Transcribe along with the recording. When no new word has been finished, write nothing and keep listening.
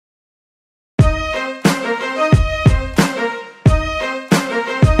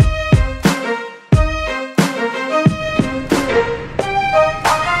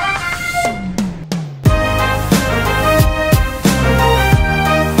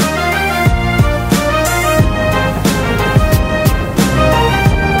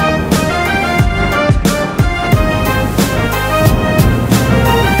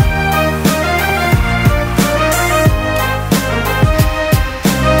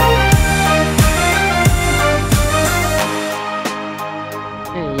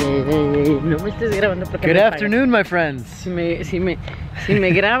grabando porque Good me afternoon, pagas. my friends. Si me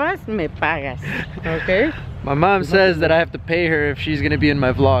grabas, me pagas. Okay? My mom says that I have to pay her if she's gonna be in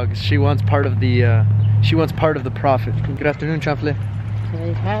my vlogs. She wants part of the profit. Good afternoon, Chample.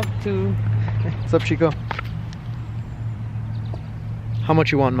 I have to. What's up, Chico? How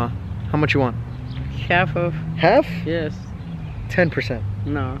much you want, Ma? How much you want? Half of. Half? Yes. 10%.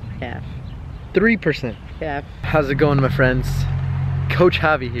 No, half. 3%. Half. How's it going, my friends? Coach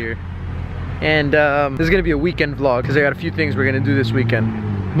Javi here. And this is gonna be a weekend vlog because I got a few things we're gonna do this weekend.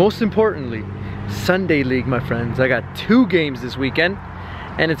 Most importantly, Sunday League, my friends. I got 2 games this weekend,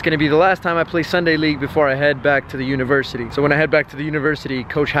 and it's gonna be the last time I play Sunday League before I head back to the university. So when I head back to the university,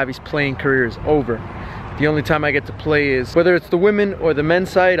 Coach Javi's playing career is over. The only time I get to play is, whether it's the women or the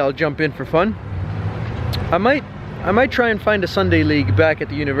men's side, I'll jump in for fun. I might try and find a Sunday League back at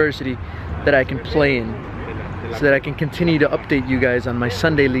the university that I can play in, so that I can continue to update you guys on my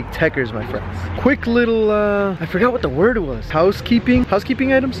Sunday League techers, my friends. Quick little, I forgot what the word was. Housekeeping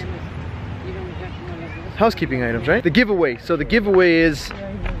items? Housekeeping items, right? The giveaway. So the giveaway is,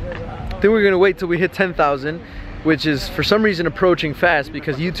 I think we're gonna wait till we hit 10,000, which is for some reason approaching fast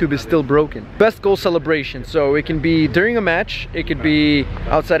because YouTube is still broken. Best goal celebration. So it can be during a match, it could be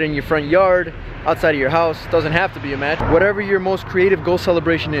outside in your front yard, outside of your house. Doesn't have to be a match. Whatever your most creative goal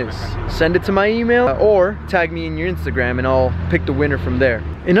celebration is, send it to my email or tag me in your Instagram and I'll pick the winner from there.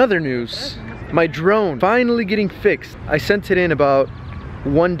 In other news, my drone finally getting fixed. I sent it in about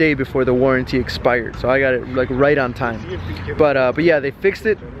 1 day before the warranty expired, so I got it like right on time. But yeah, they fixed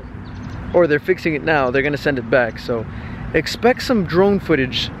it, or they're fixing it now. They're gonna send it back, so expect some drone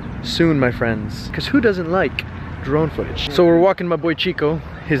footage soon, my friends, because who doesn't like drone footage? So we're walking my boy Chico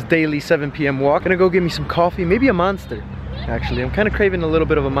his daily 7 p.m. walk. Gonna go get me some coffee, maybe a Monster. Actually, I'm kind of craving a little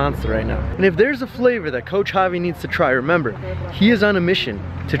bit of a Monster right now. And if there's a flavor that Coach Javi needs to try, remember, he is on a mission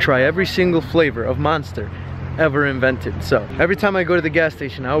to try every single flavor of Monster ever invented. So every time I go to the gas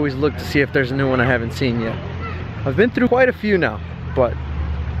station, I always look to see if there's a new one I haven't seen yet. I've been through quite a few now, but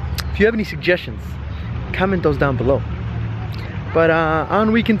if you have any suggestions, comment those down below. But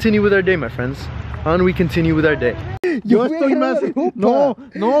on we continue with our day, my friends. On we continue with our day. Yo estoy más. No,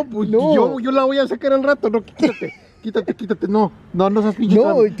 pues no. Yo la voy a sacar al rato. No, quítate. No seas pinche.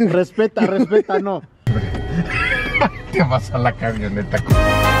 No, respeta, no. Te vas a la camioneta.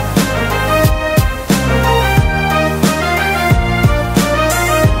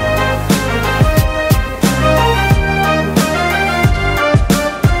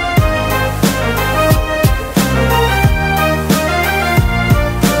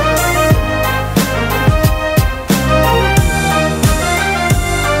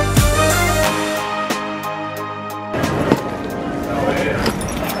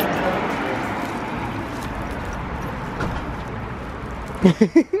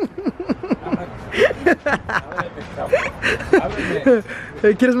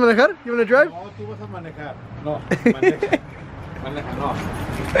 ¿Quieres manejar? You wanna drive? No, tú vas a manejar. No, maneja, no.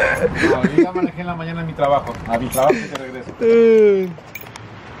 No, yo ya manejé en la mañana a mi trabajo y te regreso.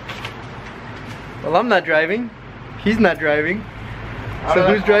 Well, I'm not driving. He's not driving. So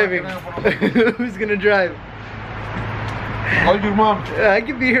who's driving? Who's gonna drive? Call your mom. I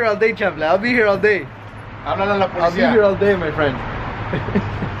can be here all day, Chample. I'll be here all day. Háblale a la I'll be policía. here all day, my friend.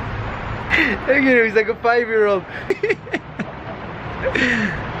 Look at him, he's like a 5-year-old.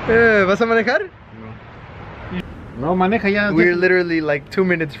 ¿Vas a manejar? No, maneja ya. We're literally like 2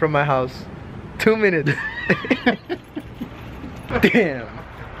 minutes from my house. 2 minutes. Damn.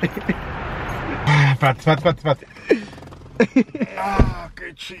 Espérate. Ah,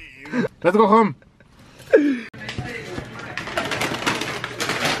 qué chido. Let's go home.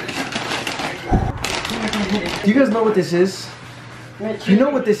 Do you guys know what this is? If you know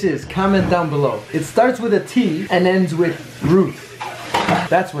what this is, comment down below. It starts with a T and ends with Ruth.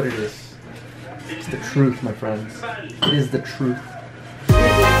 That's what it is. It's the truth, my friends. It is the truth.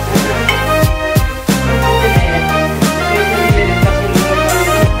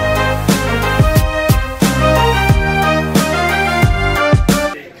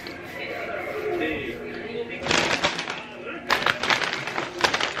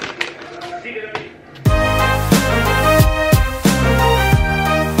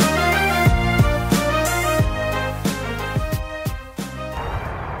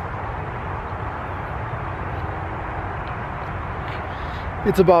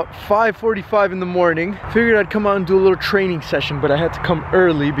 It's about 5:45 in the morning. Figured I'd come out and do a little training session, but I had to come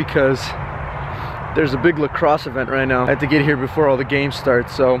early because there's a big lacrosse event right now. I had to get here before all the games start,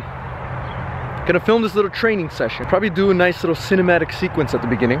 so gonna film this little training session. Probably do a nice little cinematic sequence at the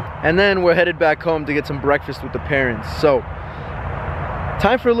beginning. And then we're headed back home to get some breakfast with the parents. So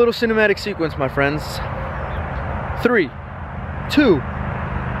Time for a little cinematic sequence, my friends. 3, 2,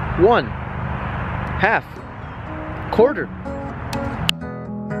 1. Half. Quarter.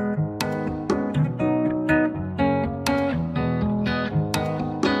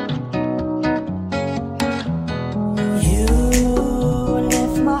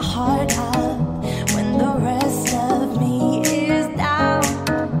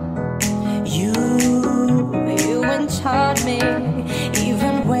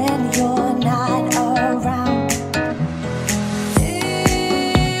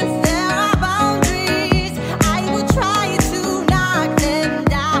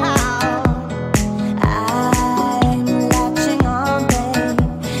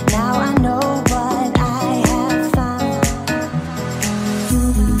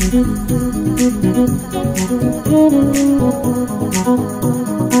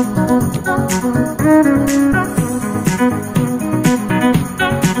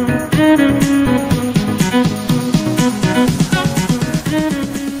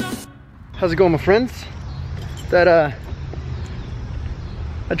 How's it going, my friends? That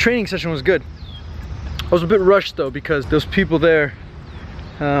training session was good. I was a bit rushed though because those people there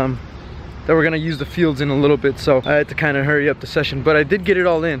that were gonna use the fields in a little bit, so I had to kind of hurry up the session, but I did get it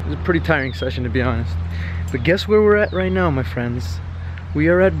all in. It was a pretty tiring session, to be honest. But guess where we're at right now, my friends? We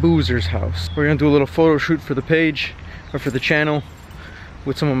are at Boozer's house. We're gonna do a little photo shoot for the page or for the channel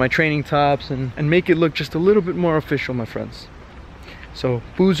with some of my training tops and make it look just a little bit more official, my friends. So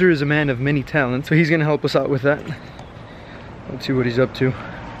Boozer is a man of many talents, so he's gonna help us out with that. Let's see what he's up to.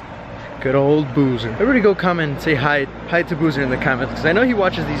 Good old Boozer. Everybody go comment and say hi to Boozer in the comments, because I know he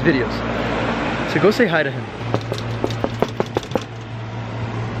watches these videos. So go say hi to him.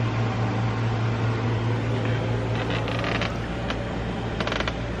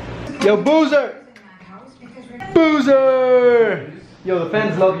 Yo, Boozer! Boozer! Yo, the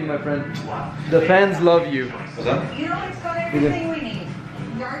fans love you, my friend. The fans love you. What's that? You know, it's got everything we need.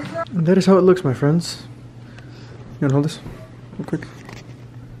 And that is how it looks, my friends. You wanna hold this real quick?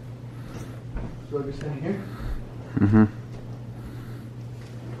 So I'll be standing here. Mm-hmm.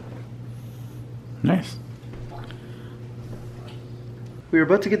 Nice. We are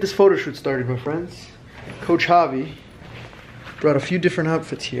about to get this photo shoot started, my friends. Coach Javi brought a few different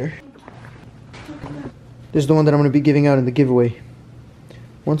outfits here. This is the one that I'm going to be giving out in the giveaway.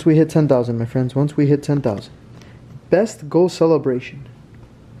 Once we hit 10,000, my friends, once we hit 10,000. Best goal celebration.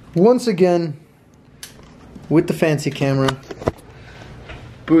 Once again, with the fancy camera.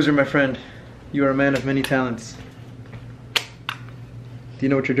 Boozer, my friend, you are a man of many talents. Do you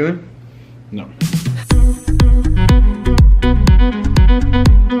know what you're doing? No.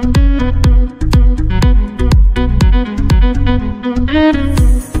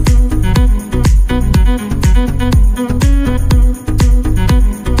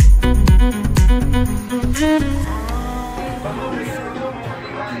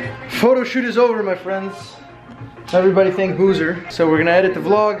 Photo shoot is over, my friends. Everybody thank Boozer. So we're gonna edit the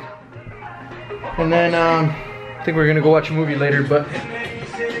vlog, and then I think we're gonna go watch a movie later, but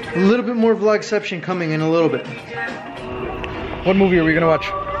a little bit more vlogception coming in a little bit. What movie are we gonna watch?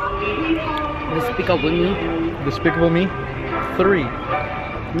 Despicable Me. Despicable Me 3.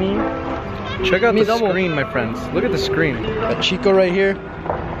 Me. Check out Me the double. screen, my friends. Look at the screen. Got Chico right here,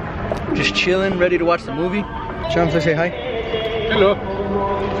 just chilling, ready to watch the movie. Chum, say hi. Hello.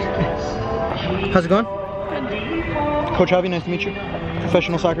 How's it going? Coach Javi, nice to meet you.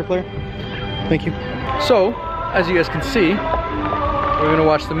 Professional soccer player. Thank you. So, as you guys can see, we're gonna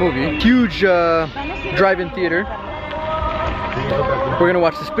watch the movie. Huge drive-in theater. We're gonna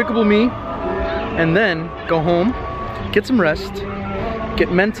watch Despicable Me, and then go home, get some rest,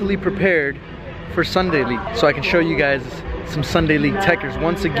 get mentally prepared for Sunday League, so I can show you guys some Sunday League techers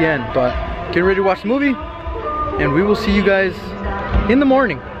once again. But get ready to watch the movie, and we will see you guys in the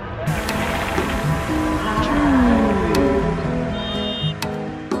morning.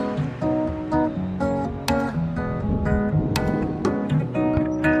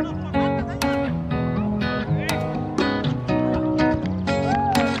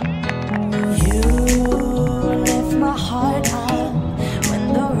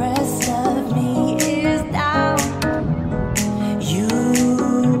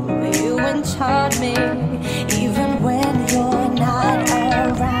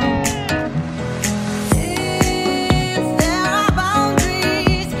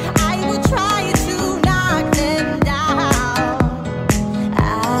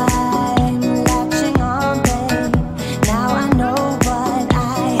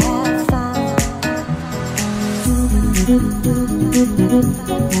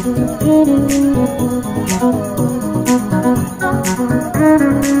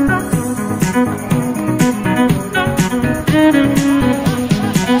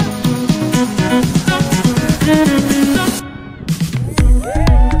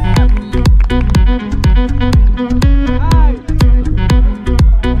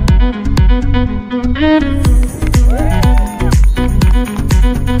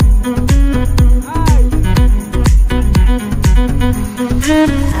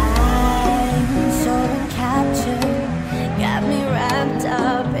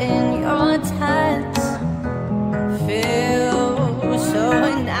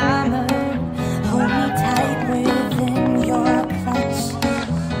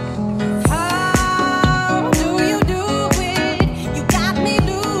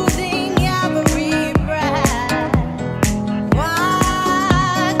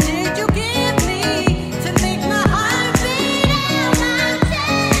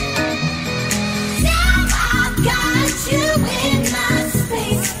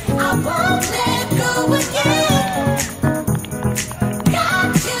 falling.